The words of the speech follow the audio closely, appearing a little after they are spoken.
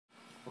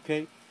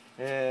Okay,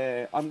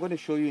 I'm going to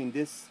show you in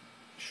this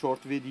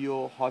short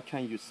video how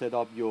can you set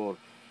up your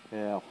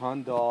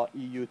Honda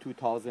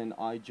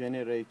EU2000i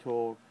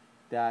generator,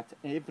 that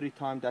every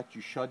time that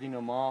you shutting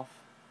them off,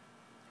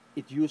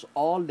 it uses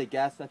all the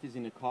gas that is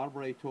in the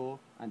carburetor,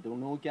 and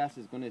no gas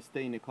is going to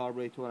stay in the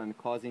carburetor and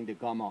causing the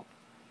gum up.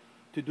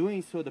 To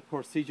doing so, the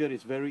procedure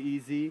is very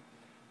easy.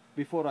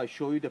 Before I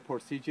show you the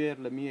procedure,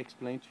 let me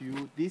explain to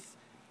you. This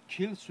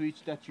kill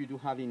switch that you do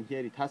have in here,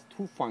 it has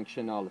two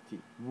functionality.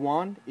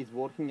 One is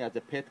working as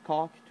a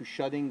petcock to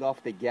shutting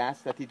off the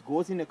gas that it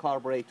goes in the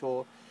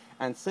carburetor,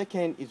 and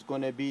second is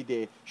going to be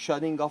the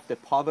shutting off the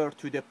power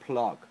to the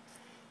plug.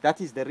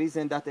 That is the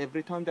reason that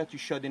every time that you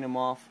shutting them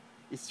off,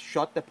 it's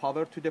shut the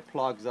power to the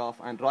plugs off,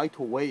 and right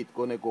away it's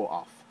going to go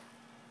off.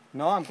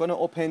 Now I'm going to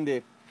open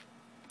the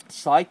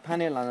side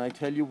panel and I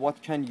tell you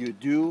what can you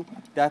do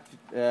that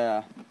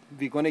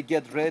we're going to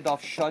get rid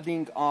of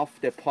shutting off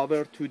the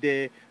power to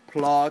the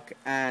plug,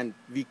 and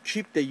we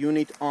keep the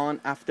unit on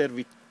after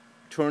we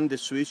turn the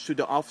switch to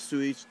the off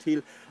switch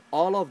till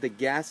all of the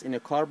gas in the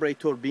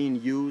carburetor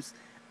being used,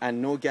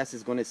 and no gas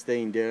is going to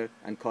stay in there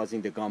and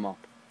causing the gum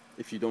up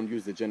if you don't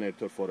use the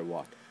generator for a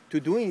while. To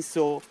doing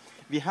so,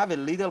 we have a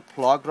little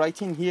plug right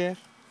in here.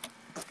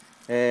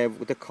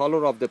 The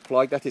color of the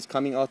plug that is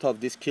coming out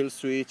of this kill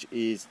switch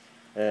is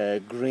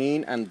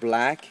green and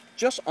black.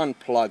 Just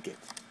unplug it.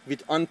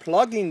 With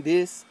unplugging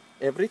this,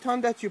 every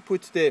time that you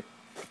put the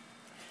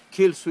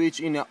kill switch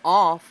in a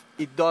off,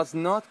 it does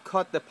not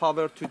cut the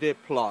power to the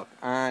plug,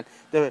 and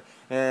the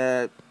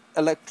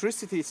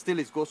electricity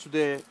still goes to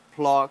the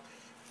plug.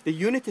 The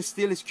unit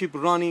still is keep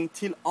running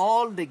till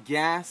all the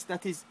gas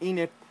that is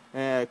in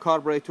a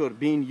carburetor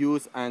being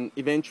used, and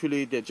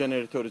eventually the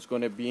generator is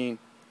going to be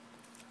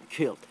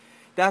killed.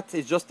 That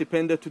is just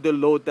dependent to the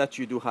load that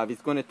you do have.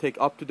 It's going to take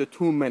up to the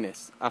 2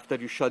 minutes after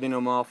you shutting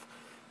them off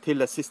till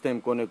the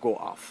system going to go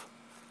off.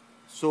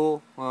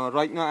 So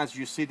right now, as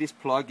you see, this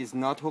plug is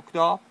not hooked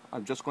up.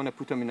 I'm just going to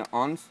put them in an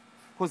on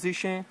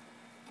position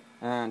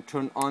and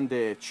turn on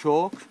the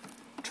choke,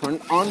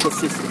 turn on the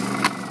system.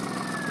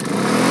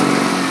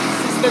 The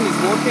system is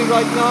working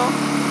right now.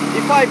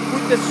 If I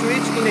put the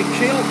switch in a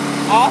kill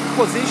off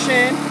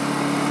position,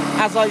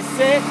 as I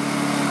said,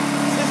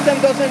 system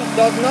does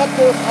not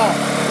go off,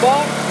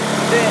 but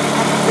the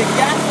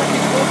gas that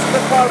is goes to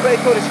the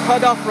carburetor is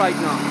cut off right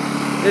now.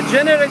 The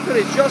generator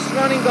is just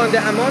running on the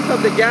amount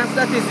of the gas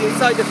that is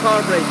inside the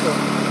carburetor.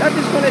 That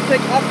is going to take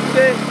up to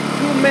the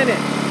 2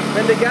 minutes.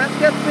 When the gas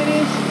gets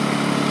finished,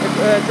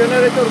 the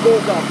generator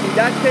goes off. In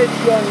that case,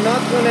 you are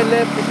not going to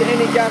left with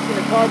any gas in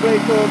the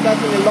carburetor.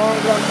 That's in the long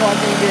run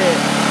causing the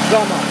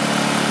gum up.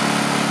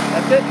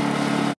 That's it.